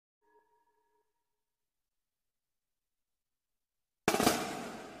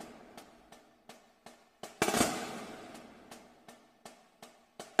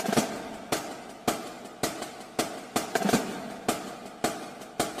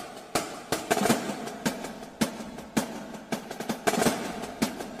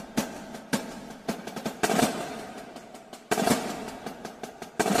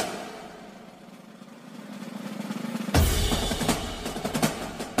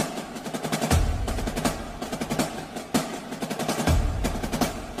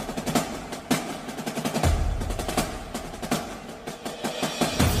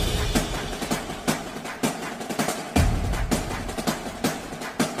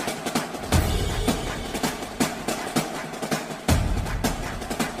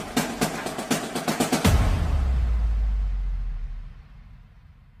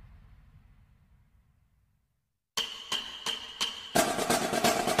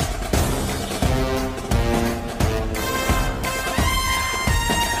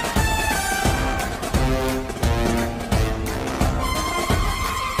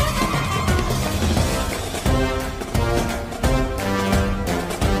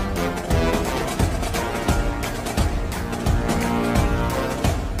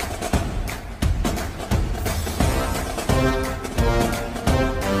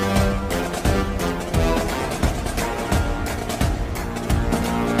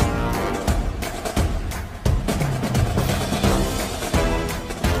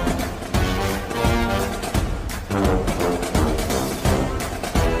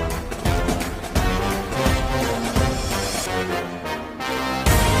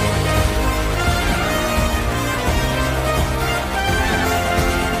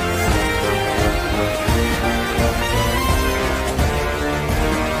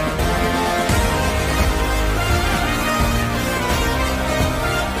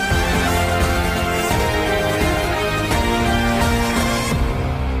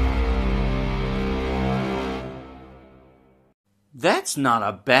That's not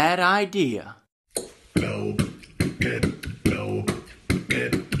a bad idea.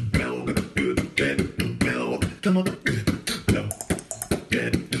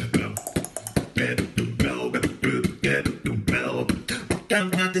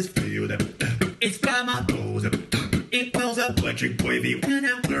 It's by my nose. It pulls up electric wavy when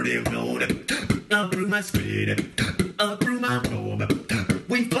I'm flirting road. Up through my speed, up through my robe.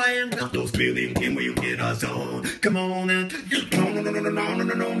 We flying out those feelings and we get our zone. Come on and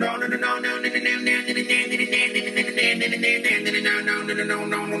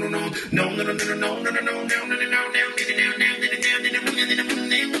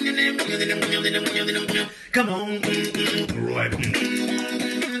come on, right.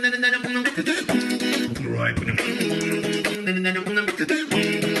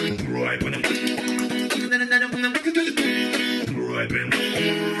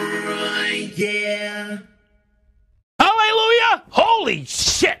 Yeah. Hallelujah! Holy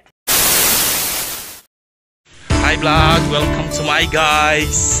shit! Hi vlog, welcome to my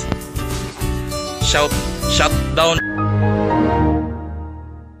guys. Shut down.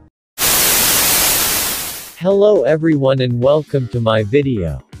 Hello everyone and welcome to my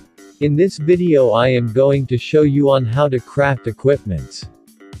video. In this video I am going to show you on how to craft equipments.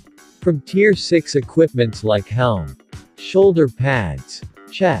 From tier 6 equipments like helm, shoulder pads,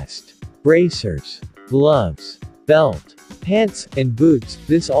 chest, bracers, gloves, belt, pants, and boots.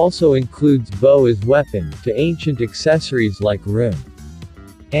 This also includes bow as weapon, to ancient accessories like rune,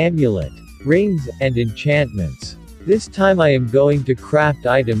 amulet, rings, and enchantments. This time I am going to craft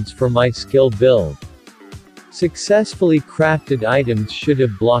items for my skill build. Successfully crafted items should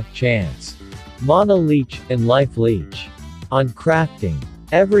have block chance, mana leech, and life leech. On crafting,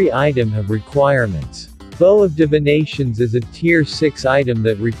 every item have requirements. Bow of Divinations is a tier 6 item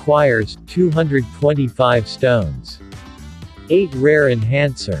that requires 225 stones, 8 rare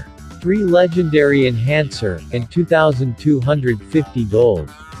enhancer, 3 legendary enhancer, and 2250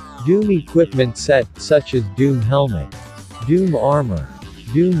 gold. Doom equipment set, such as Doom helmet, Doom armor,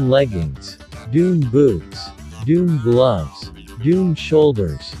 Doom leggings, Doom boots, Doom gloves, Doom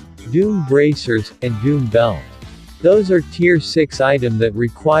shoulders, Doom bracers, and Doom belt. Those are tier 6 item that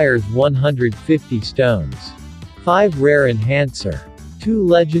requires 150 stones, 5 rare enhancer, 2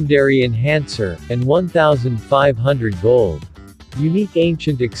 legendary enhancer, and 1500 gold. Unique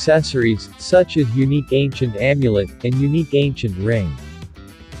ancient accessories, such as unique ancient amulet, and unique ancient ring.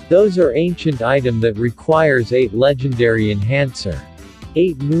 Those are ancient item that requires 8 legendary enhancer,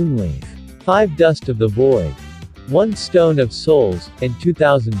 8 moonleaf, 5 dust of the void, 1 stone of souls, and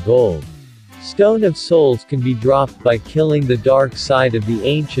 2000 gold. Stone of Souls can be dropped by killing the dark side of the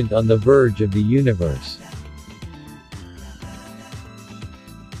ancient on the verge of the universe.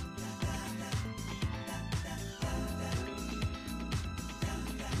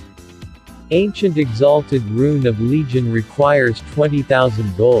 Ancient Exalted Rune of Legion requires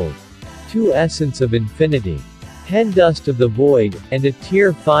 20,000 gold, 2 Essence of Infinity, 10 Dust of the Void, and a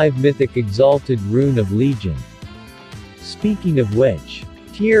Tier 5 Mythic Exalted Rune of Legion. Speaking of which,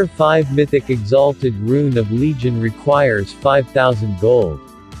 Tier 5 Mythic Exalted Rune of Legion requires 5,000 gold,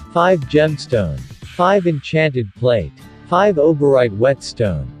 5 Gemstone, 5 Enchanted Plate, 5 Oberite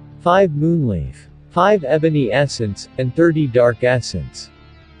Whetstone, 5 Moonleaf, 5 Ebony Essence, and 30 Dark Essence.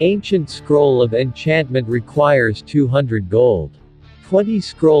 Ancient Scroll of Enchantment requires 200 gold, 20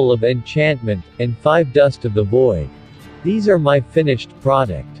 Scroll of Enchantment, and 5 Dust of the Void. These are my finished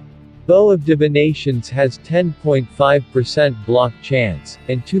product. Bow of Divinations has 10.5% block chance,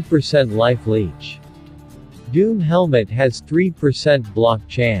 and 2% life leech. Doom Helmet has 3% block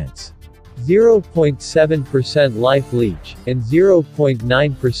chance, 0.7% life leech, and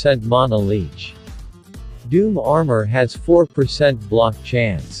 0.9% mana leech. Doom Armor has 4% block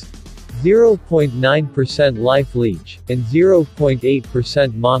chance, 0.9% life leech, and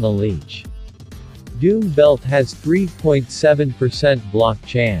 0.8% mana leech. Doom Belt has 3.7% block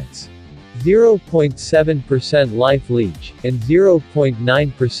chance, 0.7% life leech, and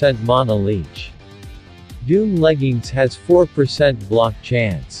 0.9% mana leech. Doom Leggings has 4% block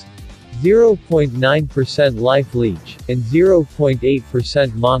chance, 0.9% life leech, and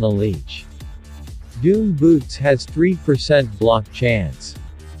 0.8% mana leech. Doom Boots has 3% block chance,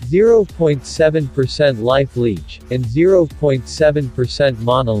 0.7% life leech, and 0.7%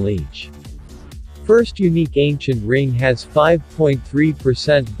 mana leech. First Unique Ancient Ring has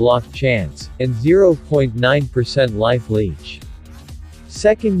 5.3% block chance, and 0.9% life leech.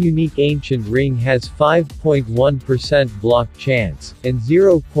 Second Unique Ancient Ring has 5.1% block chance, and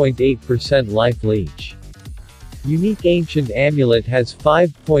 0.8% life leech. Unique Ancient Amulet has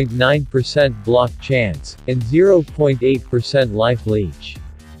 5.9% block chance, and 0.8% life leech.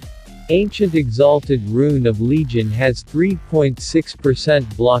 Ancient Exalted Rune of Legion has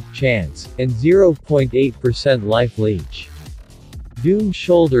 3.6% block chance, and 0.8% life leech. Doom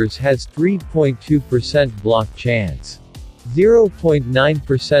Shoulders has 3.2% block chance,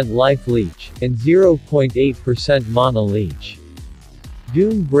 0.9% life leech, and 0.8% mana leech.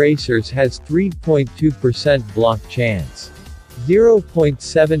 Doom Bracers has 3.2% block chance,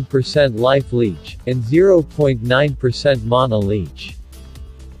 0.7% life leech, and 0.9% mana leech.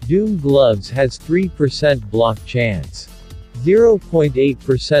 Doom Gloves has 3% block chance,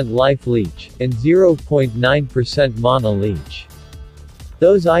 0.8% life leech, and 0.9% mana leech.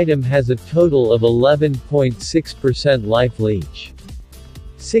 Those item has a total of 11.6% life leech,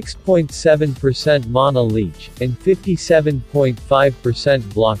 6.7% mana leech, and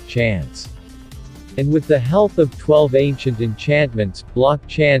 57.5% block chance. And with the health of 12 ancient enchantments, block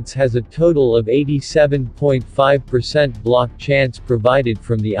chance has a total of 87.5% block chance provided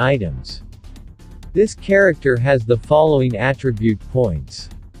from the items. This character has the following attribute points: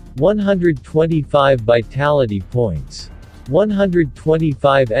 125 vitality points,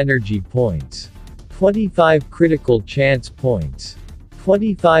 125 energy points, 25 critical chance points,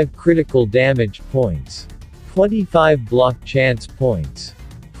 25 critical damage points, 25 block chance points,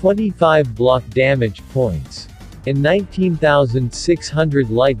 25 block damage points, and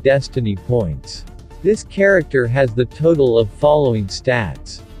 19,600 light destiny points. This character has the total of following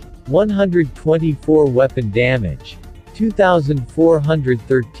stats: 124 weapon damage,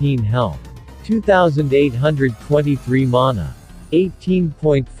 2,413 health, 2,823 mana,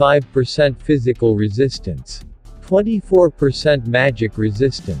 18.5% physical resistance, 24% magic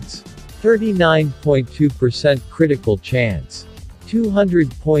resistance, 39.2% critical chance,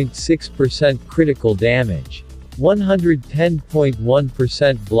 200.6% critical damage,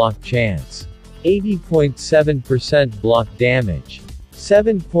 110.1% block chance, 80.7% block damage,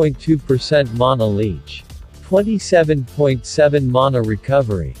 7.2% mana leech, 27.7 mana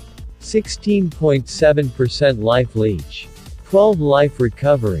recovery, 16.7% life leech, 12 life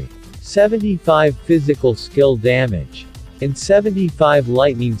recovery, 75 physical skill damage, and 75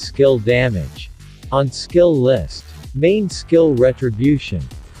 lightning skill damage. On skill list: main skill Retribution,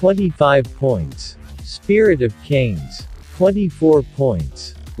 25 points, Spirit of Kings, 24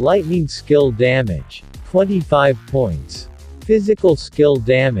 points, lightning skill damage, 25 points, physical skill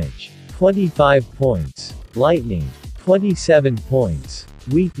damage, 25 points, lightning, 27 points,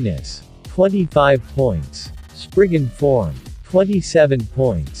 weakness, 25 points, Spriggan Form, 27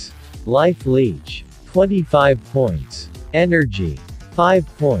 points, life leech, 25 points, energy,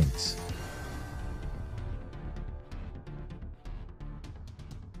 5 points.